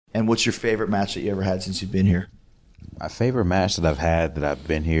And what's your favorite match that you ever had since you've been here? My favorite match that I've had that I've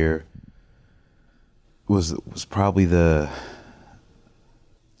been here was probably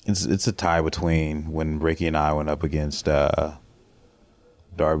it's a tie between when Ricky and I went up against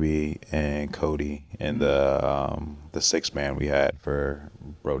Darby and Cody in the 6-man we had for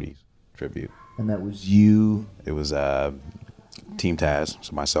Brodie's tribute. And that was you. It was Team Taz,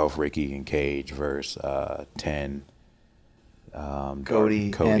 so myself, Ricky, and Cage versus 10.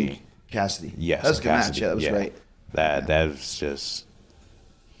 Cody and Cassidy. Yes, that was a good match. Cassidy. Yeah, that was great. That was just,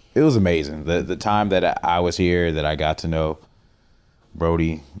 it was amazing. The time that I was here, that I got to know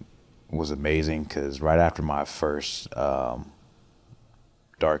Brodie, was amazing, because right after my first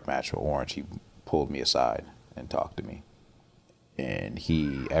dark match with Orange, he pulled me aside and talked to me. And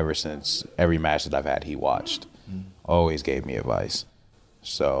he, ever since, every match that I've had, he watched, always gave me advice.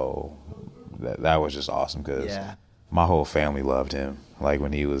 So that was just awesome, because my whole family loved him. Like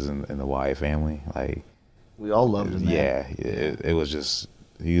when he was in the Wyatt family, like we all loved him. Yeah, it was just,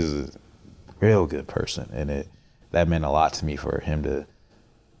 he was a real good person, and that meant a lot to me for him to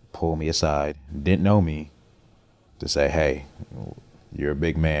pull me aside, didn't know me, to say, hey, you're a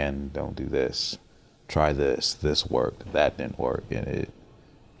big man, don't do this, try this worked, that didn't work. And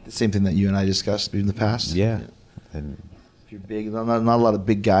the same thing that you and I discussed in the past. And if you're big, not a lot of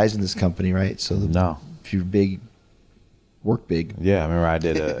big guys in this company, right? So no, if you're big, work big. Yeah, I remember I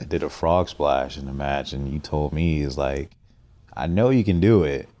did a frog splash in the match, and you told me, is like, I know you can do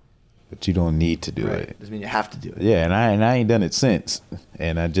it, but you don't need to do it. Doesn't mean you have to do it. Yeah, and I ain't done it since.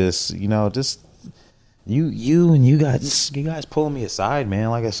 And I just, you guys pulling me aside, man.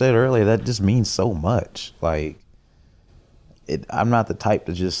 Like I said earlier, that just means so much. Like, I'm not the type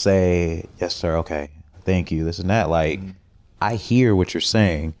to just say, yes, sir, okay, thank you, this and that. Like, I hear what you're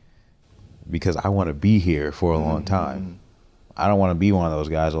saying, because I want to be here for a long time. I don't want to be one of those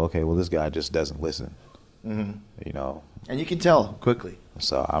guys, okay, well, this guy just doesn't listen. And you can tell quickly.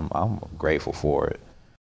 So I'm grateful for it.